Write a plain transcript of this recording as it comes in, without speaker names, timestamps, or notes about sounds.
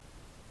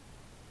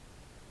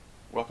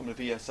Welcome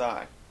to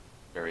VSI,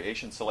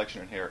 Variation,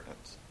 Selection,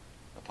 Inheritance,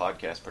 a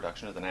podcast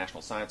production of the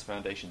National Science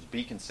Foundation's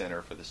Beacon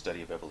Center for the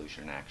Study of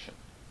Evolution in Action.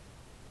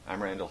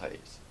 I'm Randall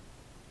Hayes.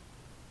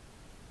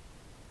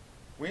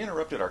 We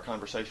interrupted our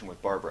conversation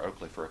with Barbara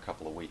Oakley for a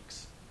couple of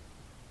weeks,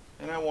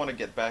 and I want to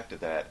get back to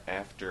that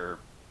after a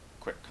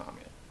quick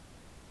comment.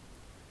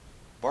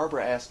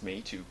 Barbara asked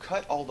me to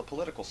cut all the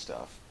political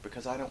stuff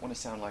because I don't want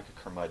to sound like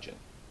a curmudgeon.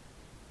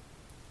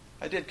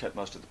 I did cut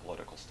most of the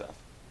political stuff.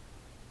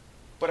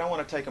 But I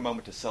want to take a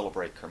moment to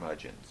celebrate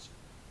curmudgeons,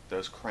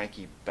 those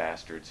cranky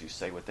bastards who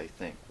say what they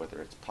think,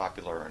 whether it's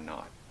popular or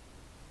not.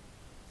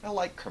 I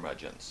like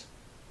curmudgeons.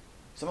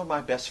 Some of my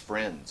best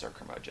friends are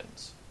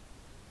curmudgeons.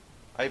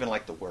 I even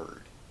like the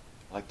word.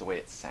 I like the way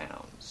it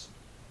sounds.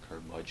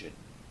 Curmudgeon.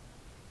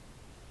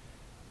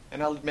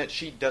 And I'll admit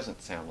she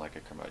doesn't sound like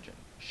a curmudgeon,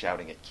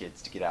 shouting at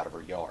kids to get out of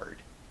her yard.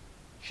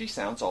 She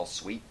sounds all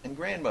sweet and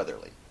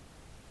grandmotherly.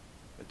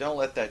 But don't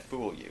let that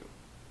fool you.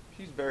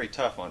 She's very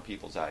tough on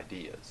people's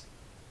ideas,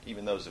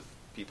 even those of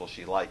people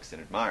she likes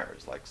and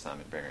admires, like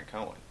Simon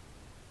Baron-Cohen,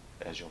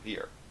 as you'll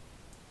hear.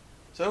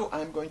 So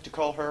I'm going to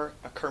call her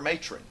a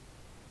curmatron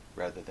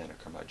rather than a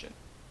curmudgeon.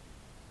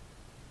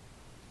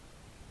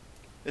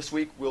 This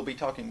week we'll be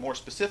talking more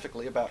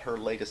specifically about her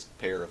latest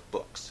pair of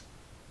books.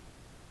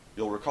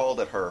 You'll recall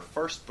that her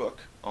first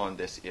book on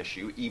this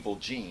issue, Evil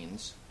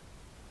Genes,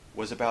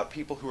 was about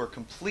people who are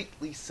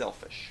completely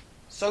selfish.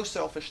 So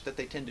selfish that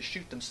they tend to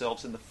shoot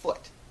themselves in the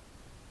foot.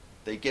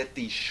 They get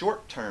these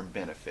short-term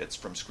benefits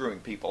from screwing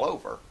people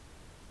over,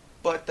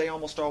 but they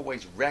almost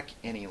always wreck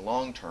any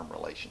long-term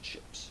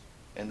relationships,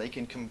 and they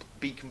can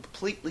be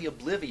completely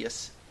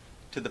oblivious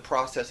to the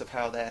process of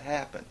how that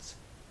happens.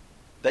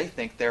 They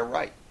think they're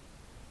right.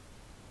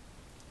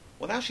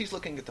 Well, now she's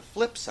looking at the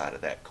flip side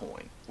of that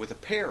coin with a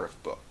pair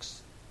of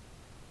books.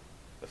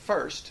 The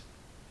first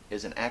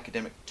is an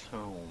academic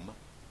tome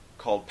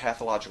called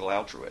Pathological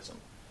Altruism,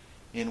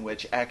 in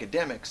which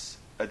academics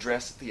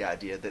address the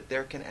idea that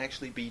there can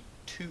actually be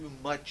too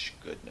much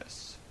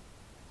goodness,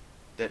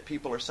 that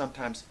people are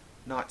sometimes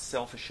not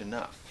selfish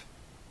enough.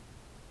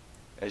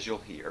 As you'll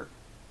hear,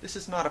 this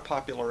is not a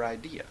popular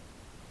idea.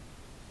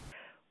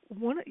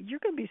 You're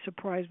going to be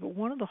surprised, but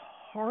one of the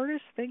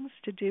hardest things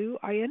to do,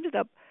 I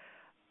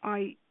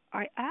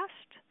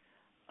asked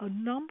a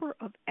number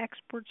of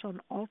experts on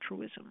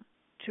altruism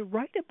to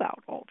write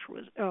about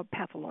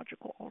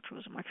pathological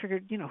altruism. I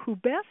figured, who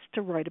best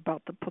to write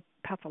about the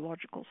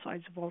pathological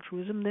sides of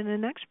altruism than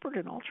an expert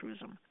in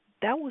altruism?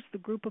 That was the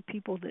group of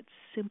people that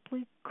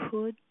simply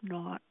could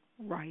not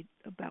write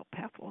about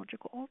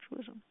pathological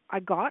altruism. I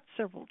got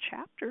several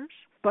chapters,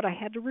 but I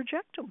had to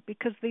reject them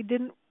because they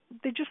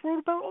just wrote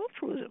about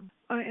altruism.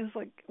 It was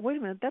like, wait a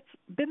minute, that's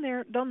been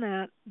there, done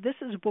that. This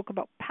is a book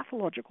about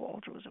pathological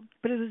altruism.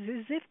 But it was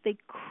as if they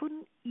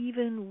couldn't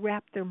even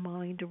wrap their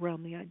mind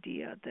around the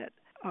idea that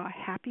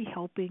happy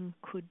helping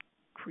could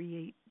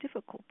create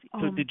difficulty.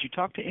 So did you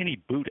talk to any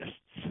Buddhists?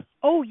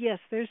 Oh, yes.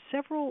 There's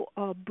several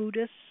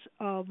Buddhists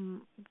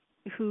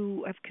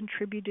who have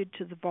contributed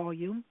to the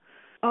volume.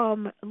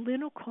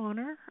 Lynn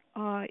O'Connor,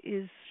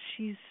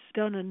 she's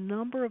done a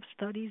number of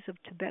studies of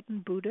Tibetan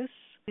Buddhists,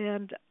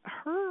 and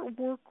her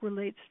work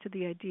relates to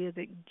the idea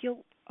that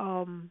guilt,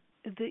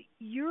 that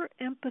your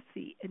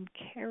empathy and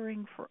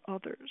caring for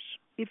others,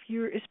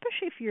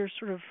 especially if you're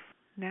sort of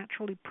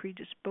naturally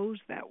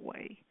predisposed that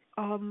way,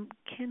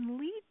 can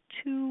lead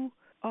to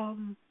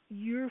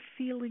you're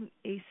feeling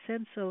a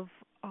sense of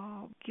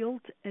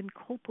guilt and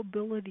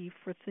culpability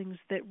for things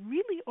that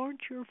really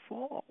aren't your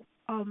fault.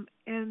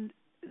 And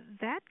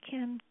that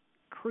can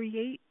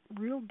create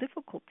real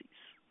difficulties.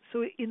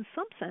 So in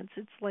some sense,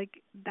 it's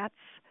like that's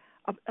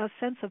a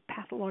sense of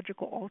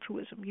pathological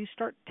altruism. You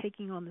start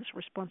taking on this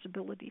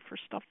responsibility for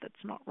stuff that's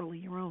not really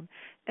your own.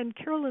 And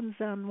Carolyn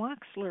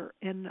Zahn-Waxler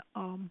and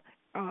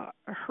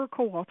her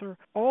co-author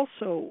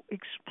also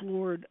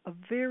explored a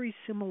very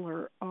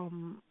similar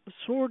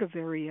sort of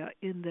area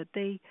in that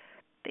they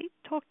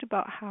talked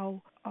about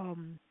how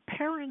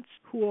parents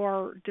who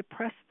are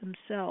depressed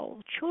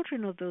themselves,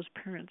 children of those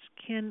parents,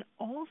 can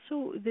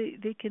also,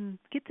 they can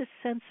get the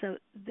sense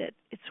that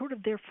it's sort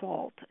of their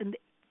fault and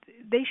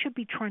they should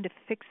be trying to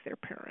fix their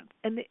parents.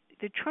 And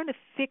they're trying to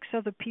fix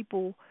other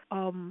people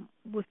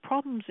with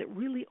problems that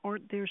really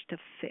aren't theirs to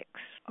fix.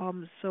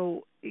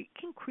 So it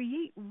can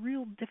create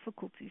real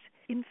difficulties.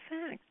 In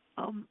fact,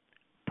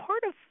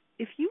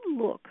 if you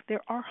look,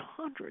 there are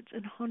hundreds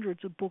and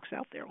hundreds of books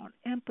out there on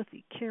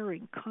empathy,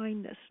 caring,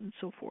 kindness, and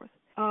so forth.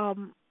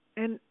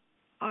 And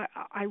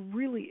I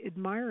really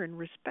admire and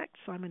respect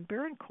Simon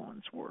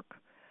Baron-Cohen's work.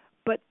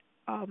 But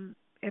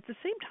at the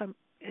same time,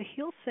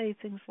 he'll say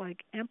things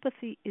like,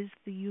 empathy is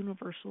the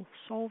universal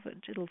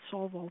solvent. It'll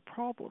solve all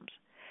problems.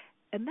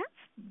 And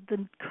that's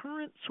the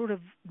current sort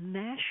of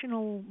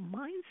national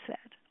mindset.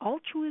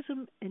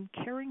 Altruism and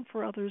caring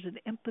for others and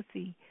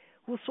empathy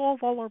will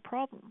solve all our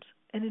problems.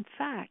 And in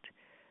fact,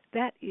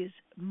 that is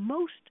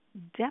most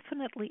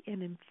definitely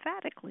and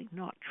emphatically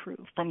not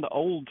true. From the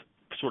old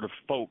sort of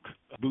folk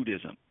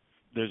Buddhism,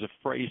 there's a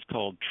phrase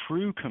called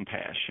true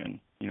compassion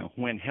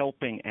when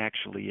helping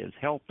actually is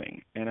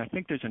helping. And I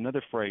think there's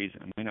another phrase,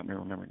 I may not be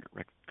remembering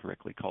it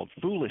correctly, called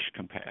foolish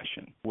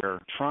compassion,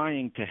 where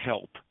trying to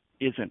help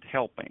isn't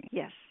helping.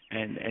 Yes.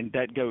 And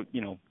that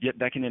yet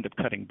that can end up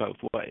cutting both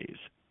ways,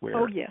 where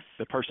Oh, yes.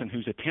 the person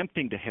who's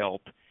attempting to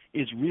help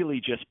is really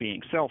just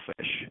being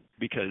selfish,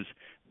 because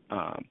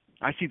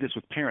I see this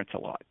with parents a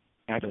lot.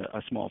 I have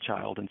a small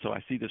child, and so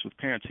I see this with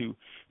parents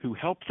who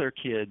help their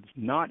kids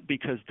not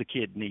because the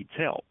kid needs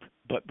help,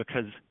 but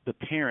because the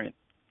parent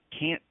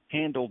can't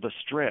handle the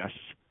stress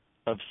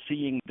of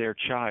seeing their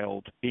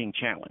child being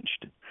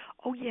challenged.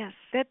 Oh, yes.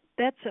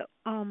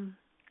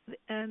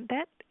 And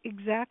that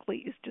exactly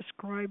is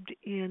described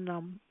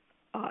in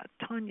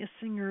Tanya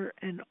Singer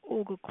and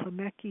Olga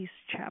Klemecki's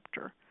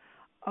chapter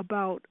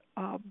about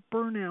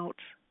burnout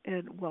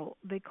and,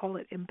 they call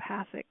it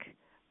empathic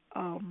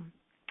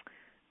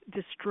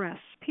distress.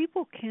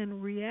 People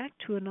can react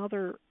to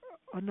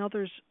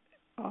another's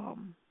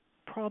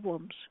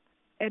problems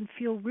and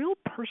feel real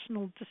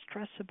personal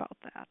distress about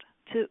that,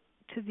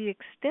 to the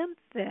extent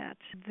that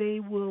they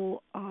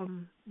will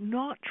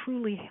not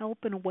truly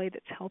help in a way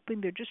that's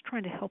helping. They're just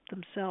trying to help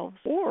themselves,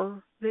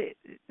 or they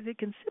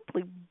can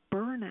simply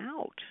burn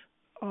out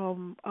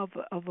of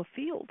a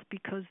field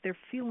because they're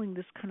feeling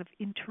this kind of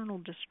internal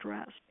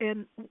distress.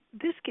 And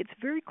this gets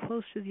very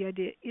close to the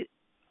idea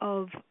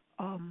of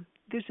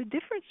there's a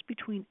difference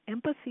between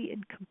empathy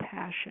and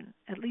compassion,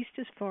 at least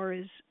as far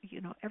as,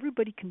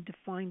 everybody can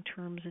define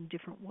terms in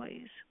different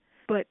ways.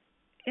 But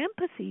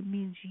empathy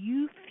means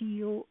you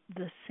feel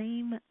the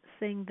same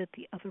thing that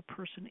the other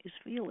person is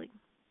feeling.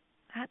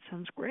 That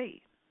sounds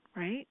great,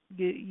 right?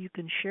 You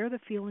can share the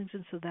feelings,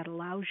 and so that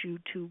allows you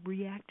to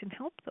react and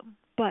help them.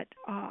 But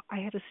I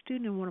had a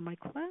student in one of my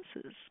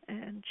classes,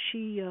 and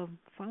she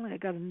finally I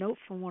got a note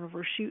from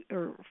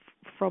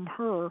from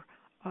her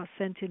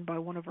sent in by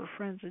one of her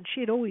friends, and she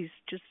had always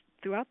just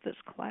throughout this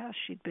class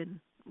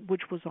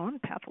which was on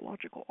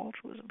pathological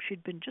altruism,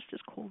 she'd been just as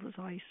cold as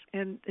ice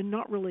and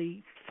not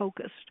really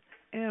focused.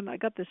 And I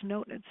got this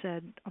note and it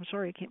said, "I'm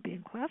sorry I can't be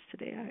in class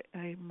today.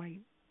 My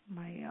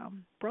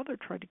brother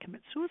tried to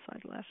commit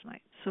suicide last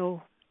night."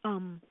 So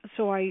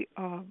I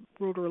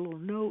wrote her a little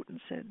note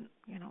and said,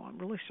 "I'm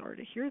really sorry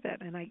to hear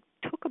that." And I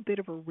took a bit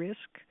of a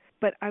risk,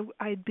 but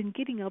I'd been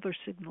getting other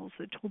signals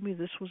that told me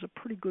this was a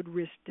pretty good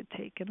risk to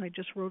take. And I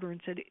just wrote her and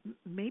said,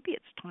 maybe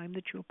it's time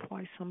that you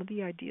apply some of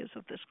the ideas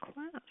of this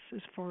class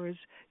as far as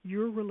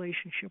your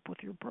relationship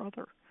with your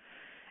brother.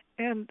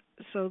 And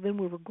so then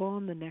we were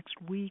gone the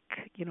next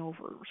week,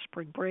 over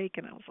spring break,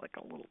 and I was like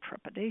a little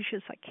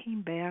trepidatious. I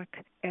came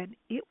back, and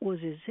it was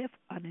as if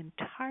an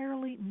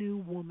entirely new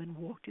woman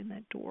walked in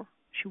that door.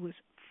 She was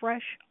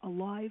fresh,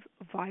 alive,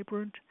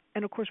 vibrant,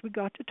 and of course we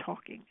got to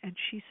talking, and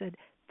she said,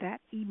 that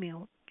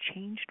email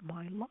changed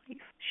my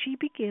life. She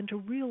began to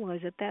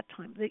realize at that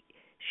time that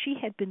she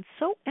had been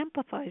so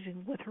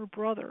empathizing with her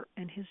brother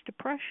and his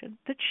depression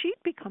that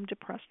she'd become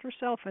depressed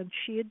herself, and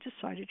she had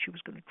decided she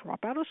was going to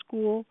drop out of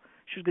school.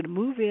 She was going to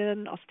move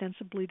in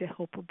ostensibly to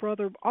help her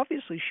brother.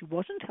 Obviously, she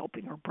wasn't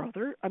helping her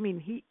brother. I mean,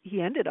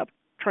 he ended up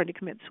trying to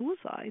commit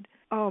suicide.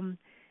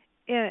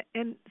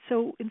 And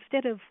so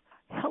instead of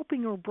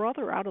helping her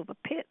brother out of the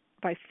pit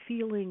by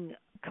feeling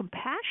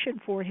compassion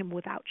for him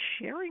without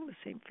sharing the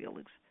same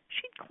feelings,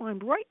 she'd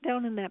climbed right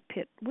down in that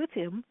pit with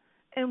him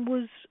and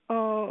was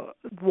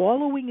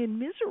wallowing in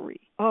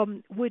misery,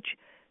 which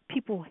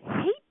people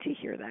hate to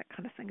hear that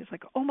kind of thing. It's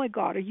like, oh my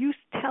God, are you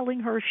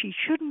telling her she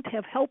shouldn't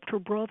have helped her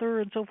brother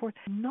and so forth?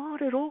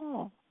 Not at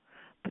all.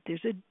 But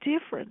there's a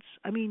difference.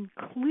 I mean,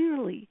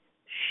 clearly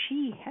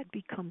she had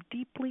become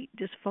deeply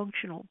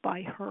dysfunctional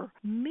by her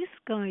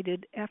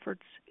misguided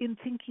efforts in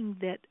thinking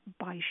that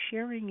by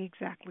sharing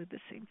exactly the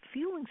same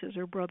feelings as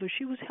her brother,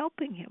 she was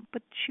helping him,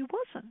 but she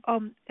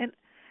wasn't. And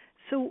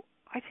so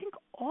I think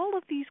all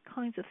of these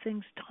kinds of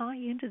things tie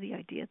into the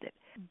idea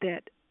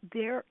that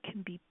there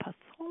can be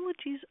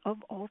pathologies of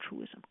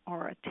altruism.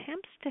 Our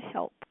attempts to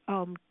help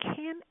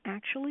can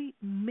actually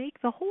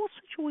make the whole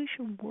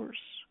situation worse.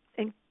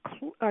 And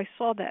I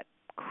saw that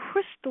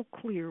crystal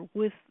clear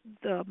with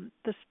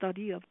the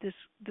study of this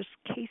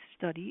case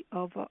study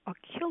of a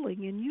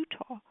killing in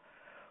Utah.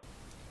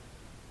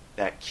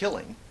 That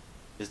killing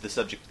is the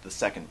subject of the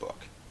second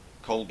book,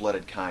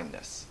 Cold-Blooded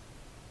Kindness,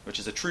 which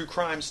is a true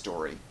crime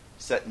story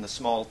set in the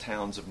small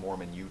towns of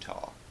Mormon,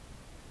 Utah.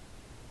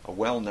 A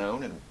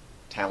well-known and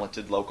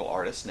talented local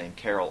artist named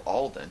Carol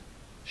Alden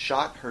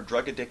shot her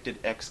drug-addicted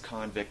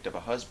ex-convict of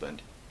a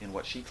husband in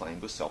what she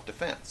claimed was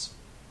self-defense.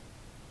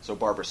 So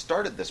Barbara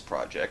started this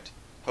project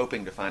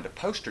hoping to find a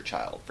poster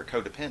child for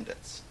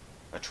codependence,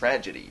 a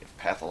tragedy of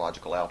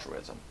pathological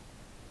altruism.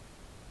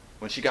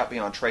 When she got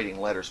beyond trading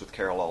letters with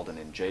Carol Alden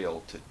in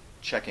jail to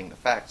checking the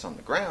facts on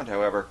the ground,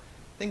 however,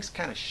 things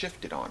kind of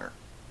shifted on her.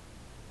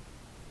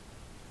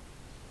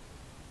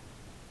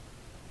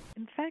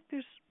 In fact,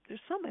 there's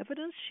some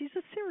evidence she's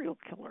a serial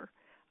killer.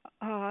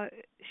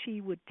 She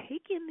would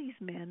take in these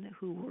men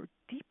who were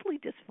deeply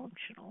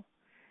dysfunctional,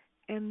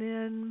 and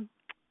then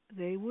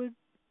they would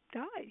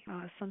die,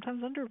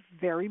 sometimes under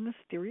very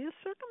mysterious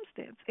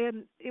circumstance.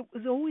 And it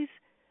was always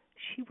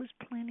she was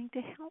planning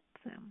to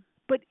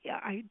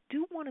I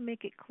do want to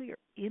make it clear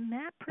in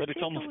that But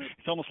particular.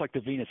 it's almost like the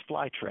Venus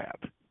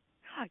flytrap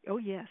Oh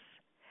yes.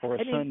 or a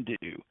And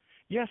sundew.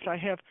 Yes, I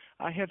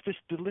have this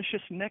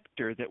delicious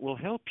nectar that will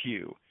help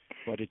you,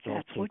 but it's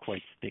That's also what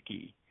quite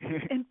sticky.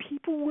 and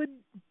people would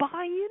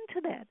buy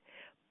into that.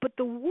 But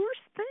the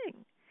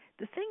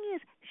thing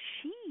is,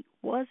 she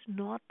was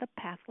not the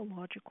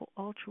pathological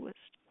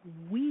altruist.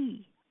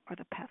 We are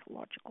the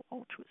pathological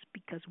altruist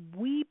because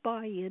we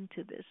buy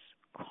into this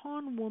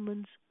con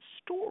woman's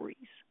stories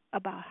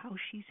about how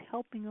she's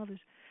helping others.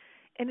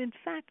 And in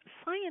fact,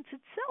 science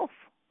itself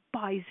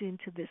buys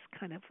into this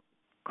kind of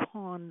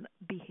con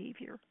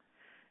behavior.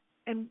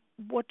 And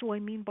what do I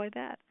mean by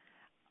that?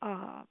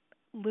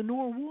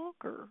 Lenore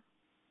Walker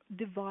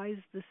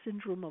devised the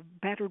syndrome of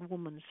battered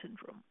woman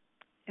syndrome.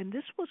 And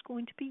this was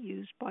going to be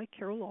used by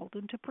Carol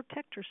Alden to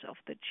protect herself,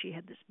 that she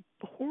had this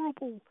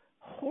horrible,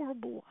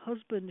 horrible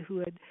husband who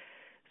had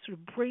sort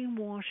of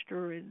brainwashed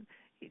her and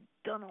he'd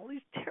done all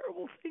these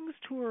terrible things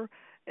to her.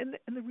 And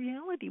the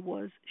reality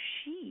was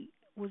she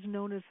was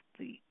known as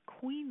the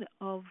queen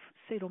of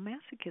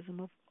sadomasochism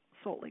of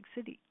Salt Lake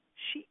City.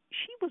 She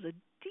was a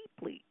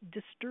deeply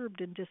disturbed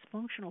and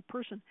dysfunctional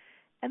person.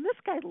 And this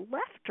guy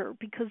left her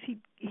because he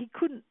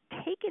couldn't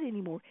take it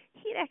anymore.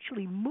 He'd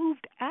actually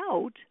moved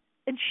out,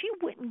 and she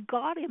went and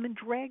got him and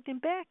dragged him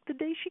back the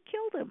day she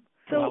killed him.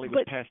 So, while he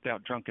was passed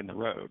out drunk in the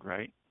road,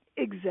 right?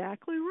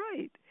 Exactly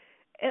right.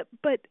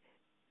 But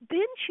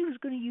then she was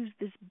going to use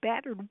this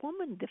battered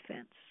woman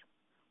defense.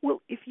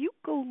 Well, if you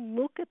go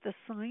look at the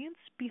science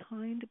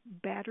behind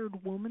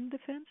battered woman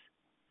defense,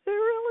 there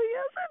really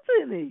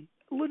isn't any.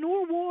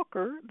 Lenore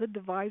Walker, the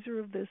deviser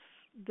of this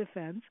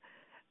defense,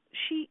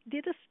 she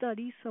did a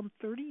study some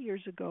 30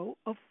 years ago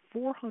of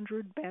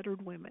 400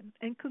 battered women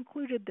and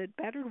concluded that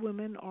battered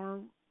women are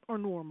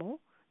normal,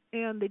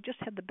 and they just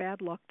had the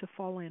bad luck to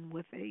fall in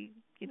with a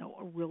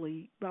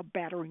really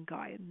battering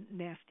guy, a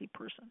nasty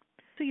person.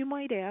 So you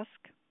might ask,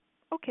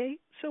 okay,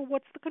 so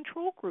what's the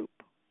control group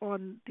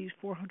on these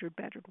 400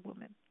 battered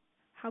women?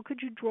 How could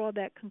you draw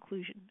that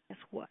conclusion? Guess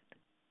what?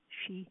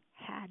 She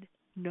had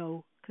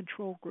no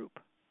control group.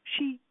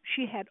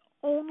 She had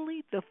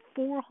only the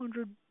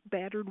 400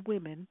 battered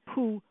women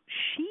who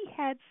she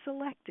had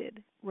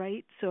selected,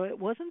 right? So it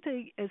wasn't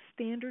a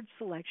standard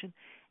selection.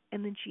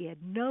 And then she had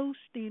no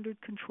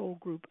standard control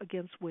group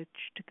against which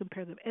to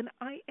compare them. And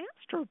I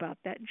asked her about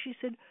that, and she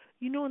said,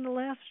 in the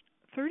last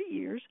 30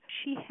 years,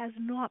 she has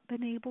not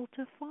been able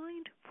to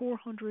find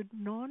 400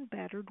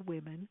 non-battered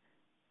women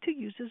to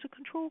use as a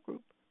control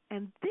group.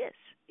 And this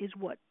is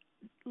what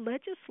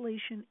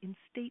legislation in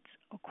states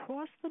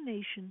across the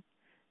nation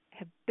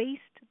have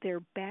based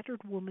their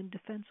battered woman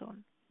defense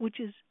on,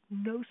 which is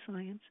no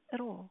science at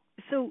all.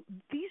 So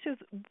these are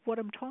what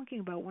I'm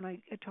talking about when I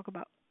talk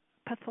about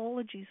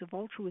pathologies of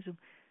altruism.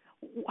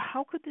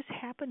 How could this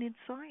happen in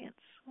science?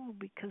 Well,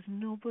 because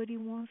nobody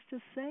wants to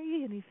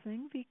say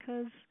anything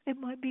because it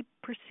might be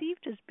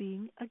perceived as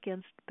being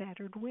against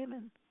battered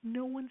women.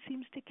 No one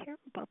seems to care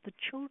about the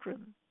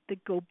children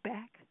that go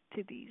back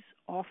to these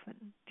often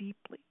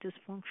deeply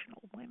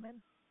dysfunctional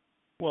women.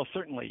 Well,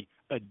 certainly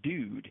a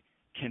dude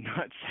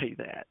cannot say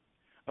that.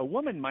 A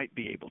woman might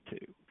be able to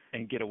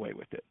and get away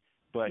with it,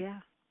 but yeah.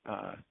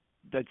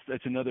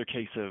 That's another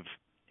case of,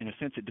 in a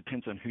sense, it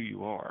depends on who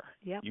you are.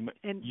 Yep.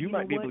 You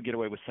might be able to get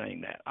away with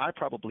saying that. I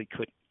probably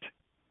couldn't.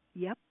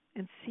 Yep.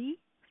 And see,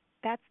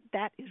 that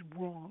is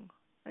wrong.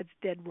 That's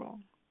dead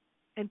wrong.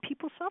 And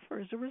people suffer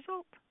as a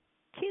result.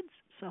 Kids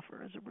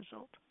suffer as a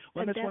result.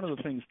 Well, that's one of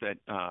the things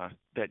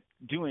that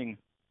doing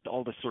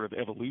all this sort of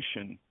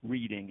evolution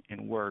reading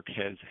and work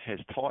has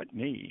taught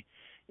me,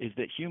 is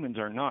that humans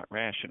are not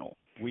rational.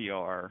 We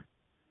are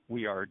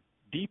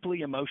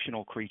deeply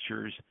emotional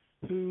creatures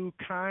who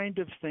kind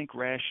of think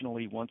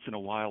rationally once in a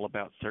while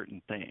about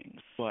certain things.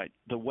 But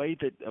the way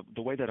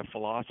that a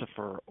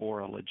philosopher or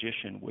a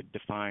logician would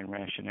define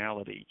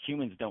rationality,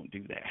 humans don't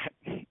do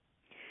that.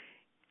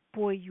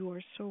 Boy, you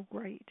are so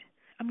right.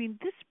 I mean,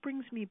 this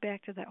brings me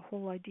back to that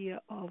whole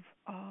idea of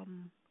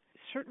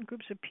certain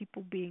groups of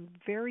people being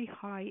very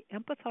high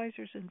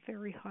empathizers and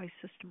very high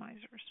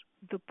systemizers.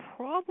 The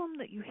problem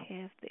that you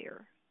have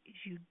there is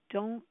you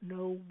don't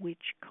know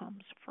which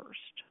comes first.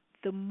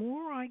 The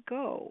more I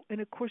go,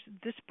 and of course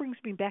this brings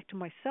me back to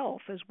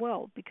myself as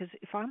well, because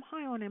if I'm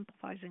high on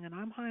empathizing and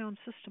I'm high on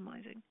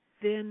systemizing,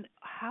 then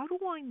how do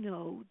I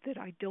know that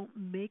I don't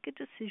make a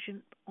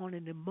decision on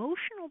an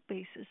emotional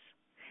basis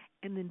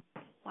and then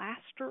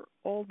plaster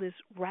all this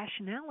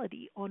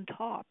rationality on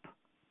top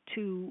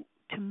to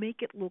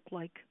make it look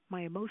like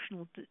my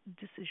emotional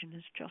decision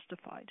is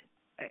justified?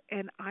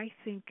 And I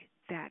think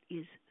that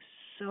is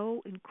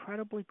so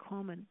incredibly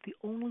common. The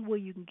only way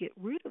you can get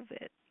rid of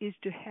it is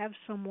to have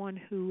someone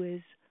who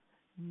is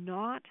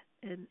not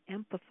an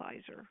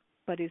empathizer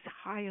but is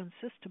high on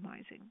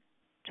systemizing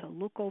to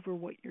look over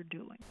what you're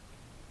doing.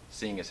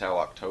 Seeing as how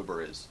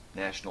October is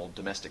National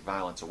Domestic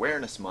Violence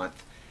Awareness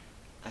Month,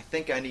 I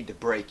think I need to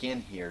break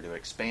in here to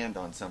expand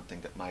on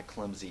something that my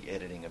clumsy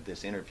editing of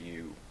this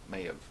interview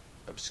may have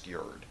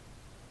obscured.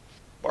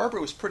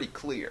 Barbara was pretty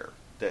clear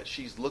that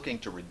she's looking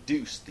to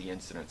reduce the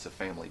incidence of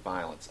family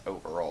violence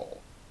overall.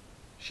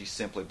 She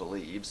simply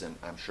believes, and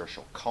I'm sure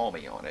she'll call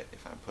me on it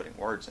if I'm putting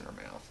words in her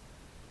mouth,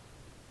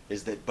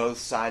 is that both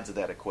sides of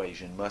that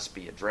equation must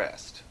be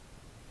addressed.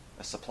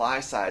 A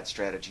supply-side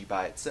strategy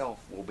by itself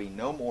will be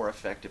no more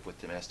effective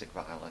with domestic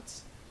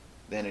violence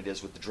than it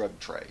is with the drug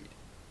trade.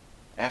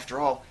 After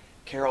all,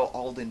 Carol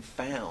Alden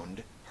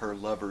found her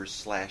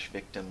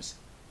lovers/victims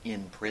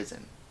in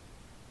prison.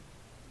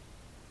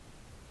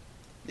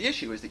 The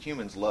issue is that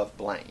humans love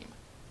blame.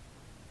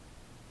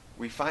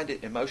 We find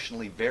it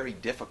emotionally very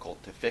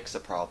difficult to fix a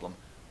problem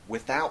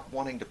without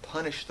wanting to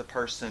punish the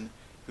person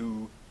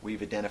who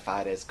we've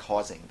identified as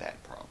causing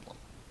that problem.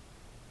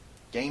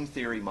 Game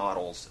theory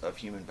models of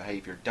human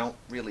behavior don't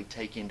really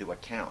take into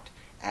account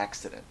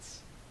accidents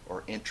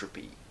or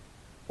entropy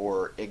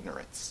or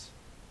ignorance.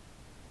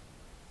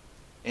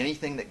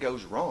 Anything that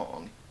goes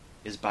wrong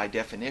is by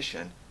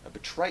definition a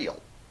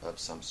betrayal of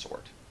some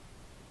sort.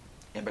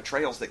 And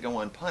betrayals that go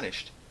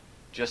unpunished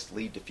just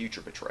lead to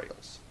future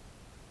betrayals.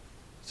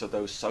 So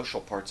those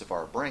social parts of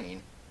our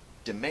brain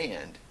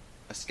demand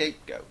a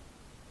scapegoat.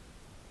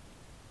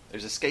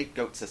 There's a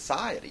scapegoat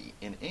society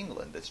in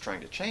England that's trying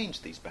to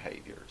change these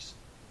behaviors.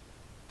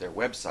 Their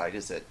website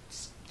is at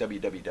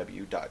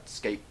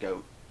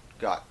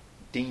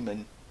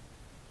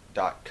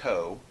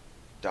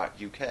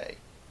www.scapegoat.demon.co.uk.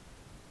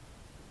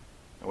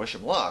 I wish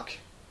them luck,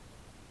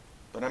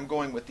 but I'm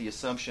going with the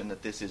assumption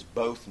that this is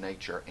both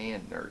nature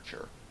and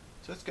nurture,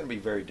 so it's going to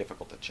be very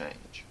difficult to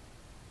change.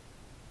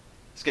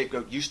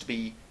 Scapegoat used to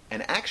be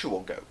an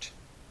actual goat,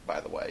 by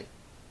the way,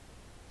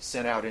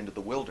 sent out into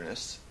the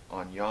wilderness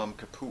on Yom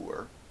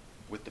Kippur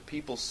with the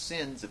people's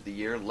sins of the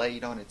year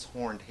laid on its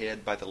horned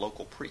head by the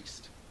local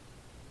priest.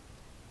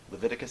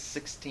 Leviticus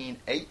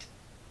 16:8,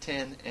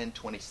 10, and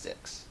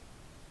 26.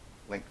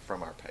 Linked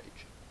from our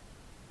page.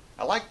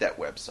 I like that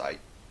website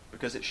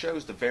because it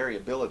shows the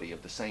variability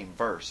of the same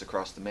verse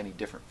across the many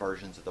different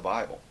versions of the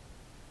Bible.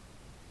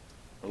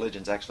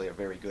 Religion's actually a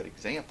very good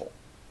example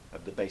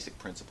of the basic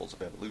principles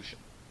of evolution.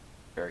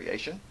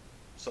 Variation,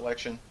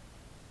 selection,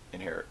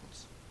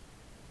 inheritance.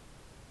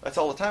 That's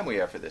all the time we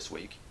have for this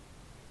week,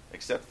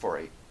 except for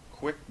a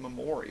quick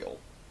memorial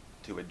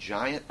to a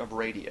giant of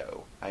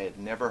radio I had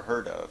never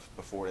heard of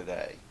before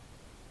today,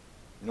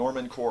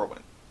 Norman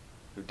Corwin,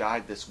 who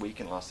died this week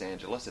in Los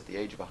Angeles at the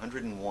age of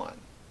 101.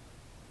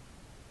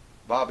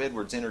 Bob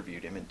Edwards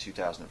interviewed him in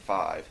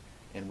 2005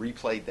 and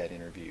replayed that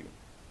interview,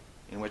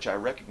 in which I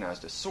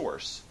recognized a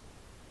source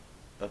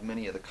of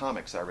many of the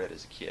comics I read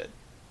as a kid.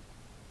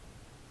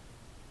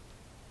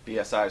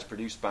 VSI is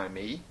produced by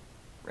me,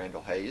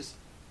 Randall Hayes,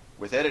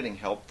 with editing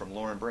help from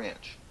Lauren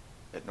Branch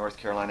at North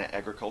Carolina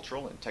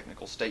Agricultural and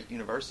Technical State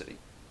University,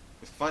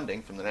 with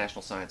funding from the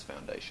National Science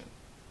Foundation.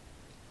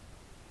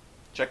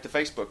 Check the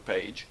Facebook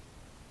page,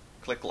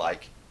 click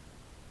like,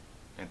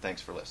 and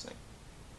thanks for listening.